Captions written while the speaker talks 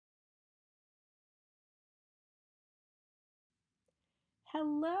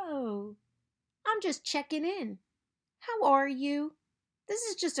Hello. I'm just checking in. How are you? This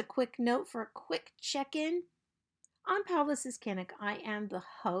is just a quick note for a quick check in. I'm Paula Siskanik. I am the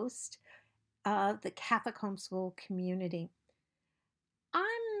host of the Catholic Homeschool Community.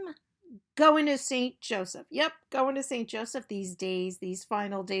 I'm going to St. Joseph. Yep, going to St. Joseph these days, these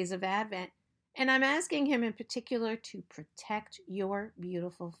final days of Advent. And I'm asking him in particular to protect your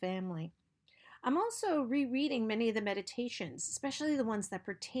beautiful family. I'm also rereading many of the meditations, especially the ones that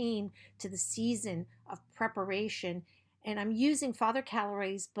pertain to the season of preparation. And I'm using Father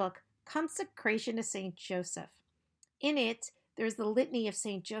Caloray's book, Consecration to St. Joseph. In it, there's the litany of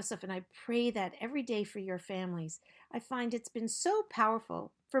St. Joseph, and I pray that every day for your families. I find it's been so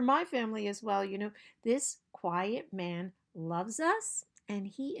powerful for my family as well. This quiet man loves us, and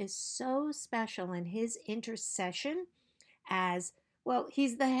he is so special in his intercession as well.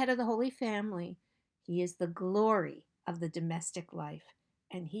 He's the head of the Holy Family. He is the glory of the domestic life,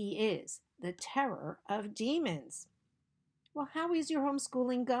 and he is the terror of demons. Well, how is your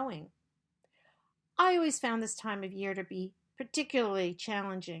homeschooling going? I always found this time of year to be particularly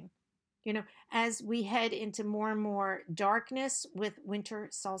challenging. You know, as we head into more and more darkness with winter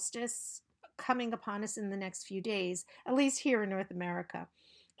solstice coming upon us in the next few days, at least here in North America.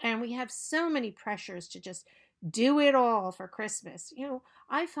 And we have so many pressures to just do it all for Christmas.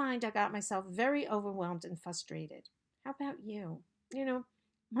 I find I got myself very overwhelmed and frustrated. How about you? You know,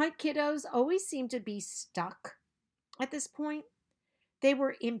 my kiddos always seem to be stuck at this point. They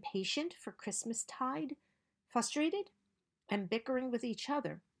were impatient for Christmastide, frustrated, and bickering with each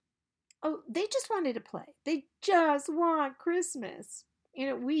other. Oh, they just wanted to play. They just want Christmas.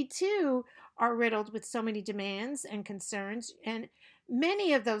 We too are riddled with so many demands and concerns, and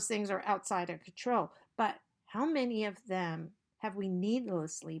many of those things are outside our control. But how many of them have we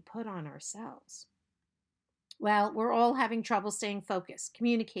needlessly put on ourselves? Well, we're all having trouble staying focused,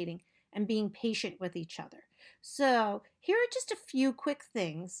 communicating, and being patient with each other. So, here are just a few quick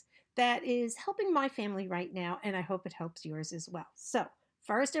things that is helping my family right now, and I hope it helps yours as well. So,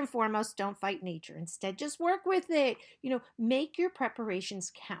 first and foremost, don't fight nature. Instead, just work with it. Make your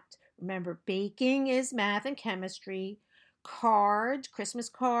preparations count. Remember, baking is math and chemistry. Christmas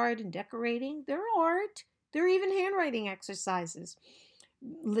card, and decorating, they're art. They're even handwriting exercises.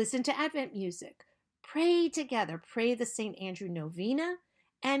 Listen to Advent music. Pray together. Pray the St. Andrew Novena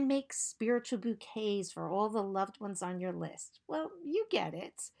and make spiritual bouquets for all the loved ones on your list. Well, you get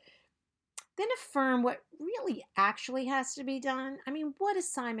it. Then affirm what really actually has to be done. I mean, what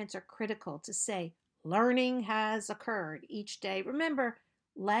assignments are critical to say learning has occurred each day? Remember,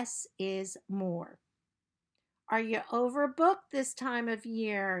 less is more. Are you overbooked this time of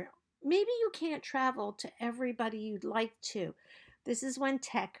year? Maybe you can't travel to everybody you'd like to. This is when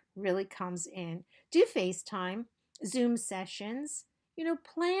tech really comes in. Do FaceTime, Zoom sessions.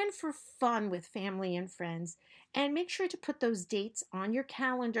 Plan for fun with family and friends. And make sure to put those dates on your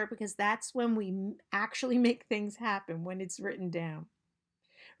calendar because that's when we actually make things happen, when it's written down.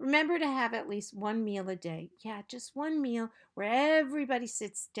 Remember to have at least one meal a day. Yeah, just one meal where everybody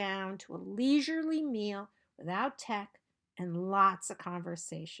sits down to a leisurely meal without tech and lots of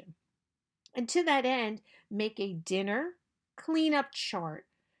conversation. And to that end, make a dinner cleanup chart.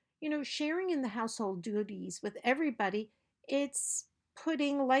 Sharing in the household duties with everybody, it's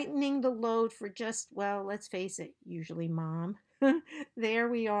lightening the load for just, well, let's face it, usually mom. There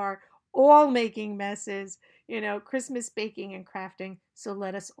we are, all making messes, Christmas baking and crafting. So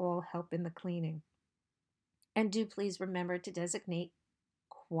let us all help in the cleaning. And do please remember to designate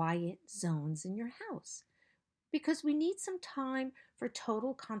quiet zones in your house because we need some time for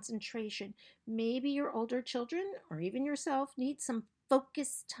total concentration. Maybe your older children or even yourself need some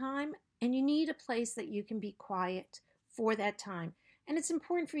focused time, and you need a place that you can be quiet for that time. And it's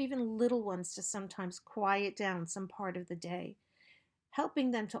important for even little ones to sometimes quiet down some part of the day,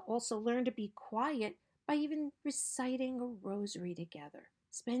 helping them to also learn to be quiet by even reciting a rosary together,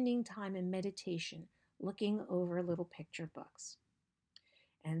 spending time in meditation, looking over little picture books.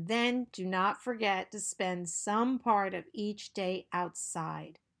 And then do not forget to spend some part of each day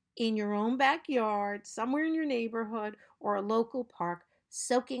outside, in your own backyard, somewhere in your neighborhood, or a local park,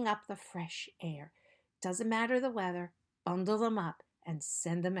 soaking up the fresh air. Doesn't matter the weather, bundle them up and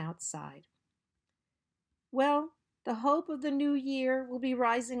send them outside. Well, the hope of the new year will be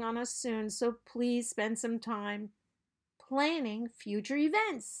rising on us soon, so please spend some time planning future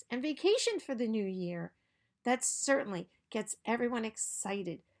events and vacation for the new year. That certainly gets everyone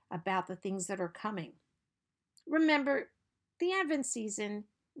excited about the things that are coming. Remember, the Advent season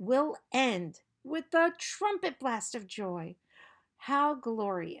will end with the trumpet blast of joy. How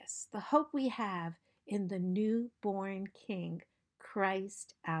glorious the hope we have in the newborn King,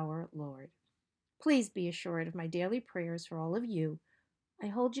 Christ our Lord. Please be assured of my daily prayers for all of you. I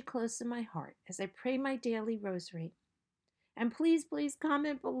hold you close in my heart as I pray my daily rosary. And please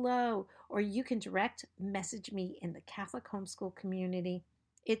comment below, or you can direct message me in the Catholic homeschool community.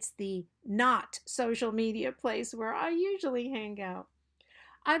 It's the not social media place where I usually hang out.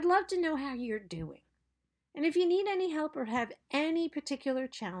 I'd love to know how you're doing. And if you need any help or have any particular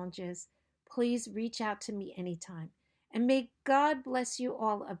challenges, please reach out to me anytime. And may God bless you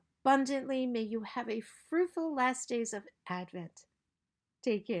all abundantly. May you have a fruitful last days of Advent.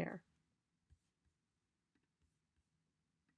 Take care.